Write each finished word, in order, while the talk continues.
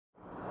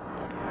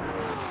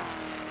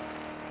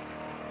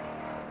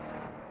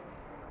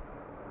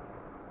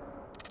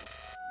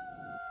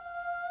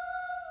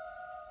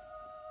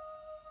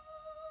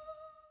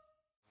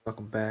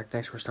Welcome back.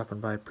 Thanks for stopping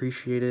by.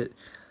 Appreciate it.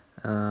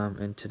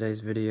 In today's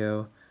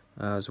video,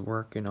 I was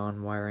working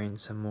on wiring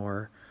some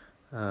more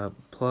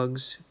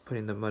plugs,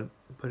 putting the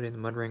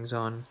mud rings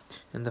on.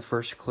 In the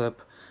first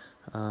clip,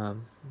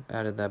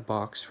 added that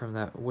box from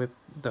that whip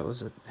that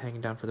was hanging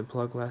down for the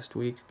plug last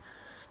week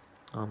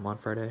on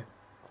Friday.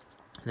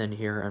 And then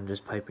here I'm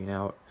just piping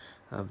out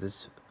of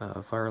this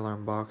fire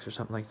alarm box or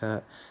something like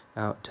that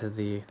out to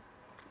the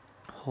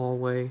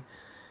hallway,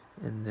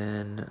 and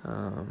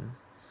then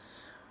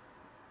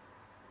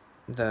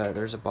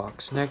there's a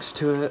box next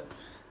to it,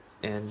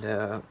 and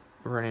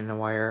running a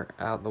wire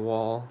out the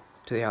wall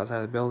to the outside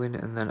of the building,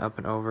 and then up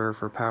and over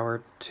for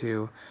power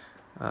to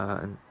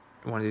one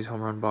of these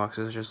home run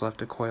boxes. Just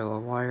left a coil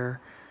of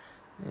wire,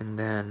 and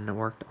then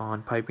worked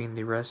on piping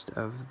the rest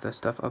of the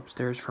stuff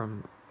upstairs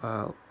from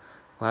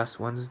last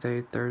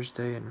Wednesday,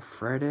 Thursday, and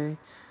Friday.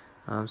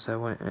 So I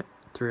went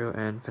through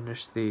and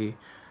finished the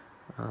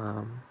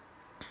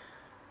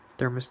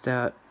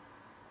thermostat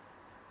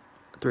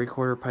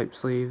 3/4 pipe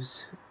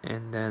sleeves,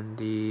 and then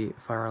the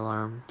fire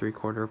alarm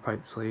 3/4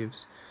 pipe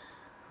sleeves.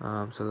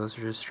 So those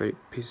are just straight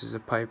pieces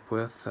of pipe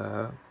with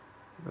a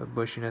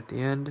bushing at the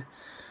end.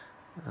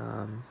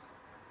 And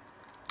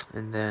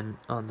then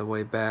on the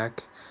way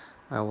back,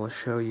 I will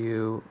show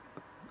you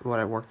what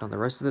I worked on the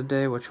rest of the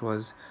day, which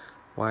was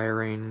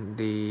wiring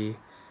the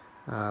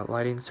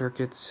lighting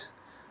circuits.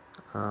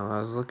 I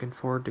was looking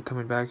forward to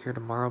coming back here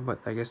tomorrow, but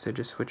I guess they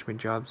just switched me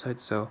job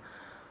sites, so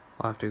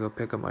I'll have to go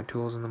pick up my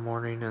tools in the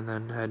morning and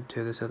then head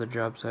to this other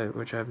job site,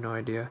 which I have no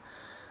idea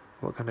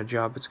what kind of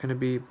job it's going to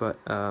be. But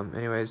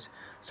anyways,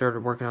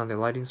 started working on the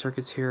lighting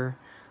circuits here.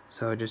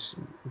 So just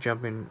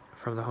jumping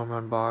from the home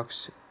run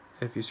box,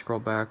 if you scroll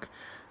back,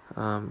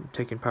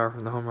 taking power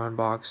from the home run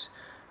box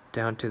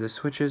down to the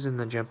switches, and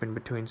then jumping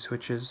between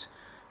switches,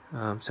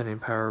 sending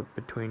power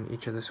between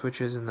each of the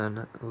switches, and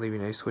then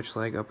leaving a switch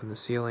leg up in the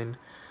ceiling,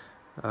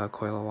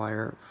 coil of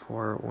wire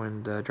for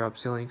when the drop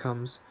ceiling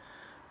comes.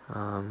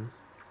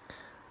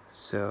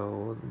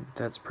 So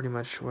that's pretty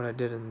much what I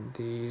did in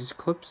these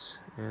clips,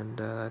 and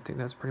I think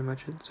that's pretty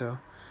much it, so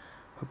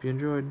hope you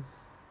enjoyed.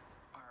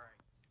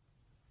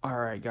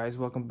 Alright guys,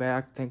 welcome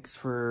back. Thanks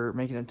for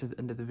making it to the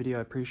end of the video.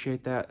 I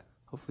appreciate that.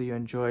 Hopefully you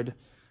enjoyed.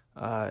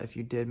 If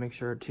you did, make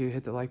sure to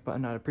hit the like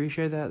button. I'd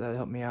appreciate that. That'd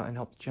help me out and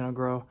help the channel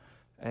grow.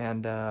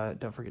 And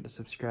don't forget to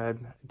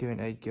subscribe. Doing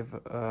a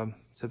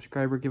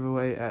subscriber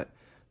giveaway at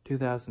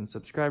 2,000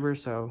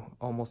 subscribers, so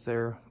almost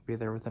there. Be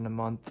there within a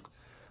month,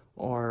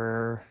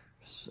 or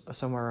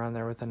somewhere around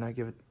there within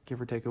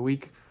give or take a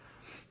week.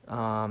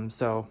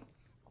 So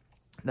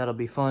that'll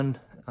be fun.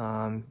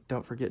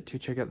 Don't forget to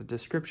check out the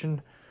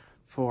description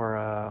for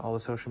all the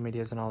social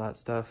medias and all that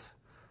stuff,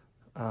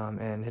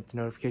 and hit the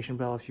notification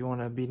bell if you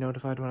want to be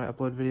notified when I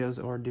upload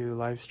videos or do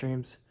live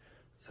streams.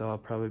 So I'll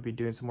probably be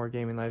doing some more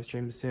gaming live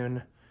streams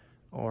soon,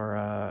 or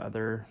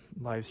other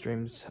live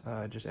streams,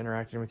 just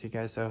interacting with you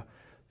guys. So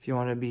if you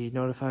want to be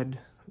notified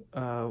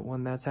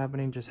when that's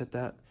happening, just hit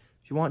that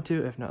if you want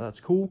to. If not, that's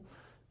cool.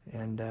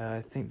 And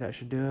I think that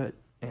should do it.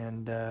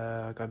 And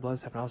God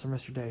bless. Have an awesome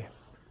rest of your day.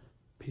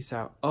 Peace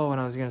out. Oh, and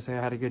I was going to say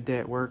I had a good day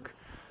at work.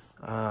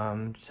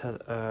 Just had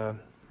a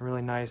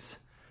really nice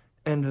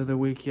end of the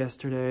week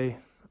yesterday.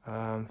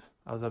 I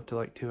was up to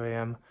like 2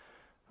 a.m.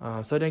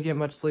 So I didn't get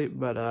much sleep,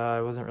 but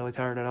I wasn't really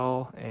tired at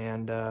all.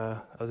 And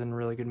I was in a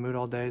really good mood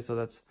all day, so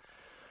that's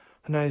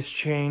a nice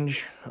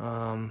change.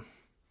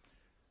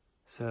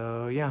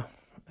 So yeah.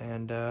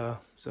 And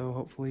so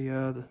hopefully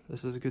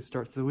this is a good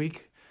start to the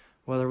week.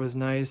 Weather was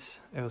nice.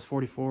 It was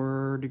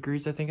 44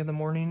 degrees, I think, in the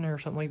morning or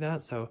something like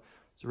that. So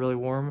it's really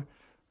warm.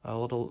 A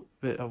little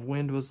bit of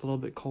wind was a little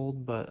bit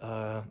cold, but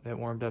it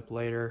warmed up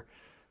later.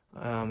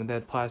 They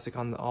had plastic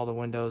on all the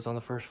windows on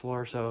the first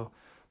floor, so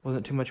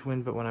wasn't too much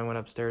wind. But when I went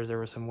upstairs, there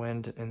was some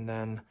wind, and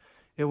then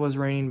it was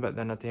raining. But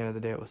then at the end of the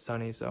day, it was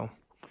sunny, so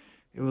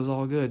it was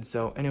all good.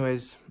 So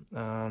anyways,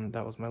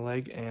 that was my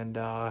leg, and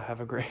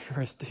have a great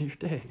rest of your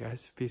day,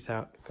 guys. Peace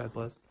out. God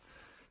bless.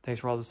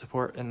 Thanks for all the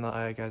support, and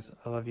guys,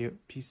 I love you.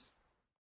 Peace.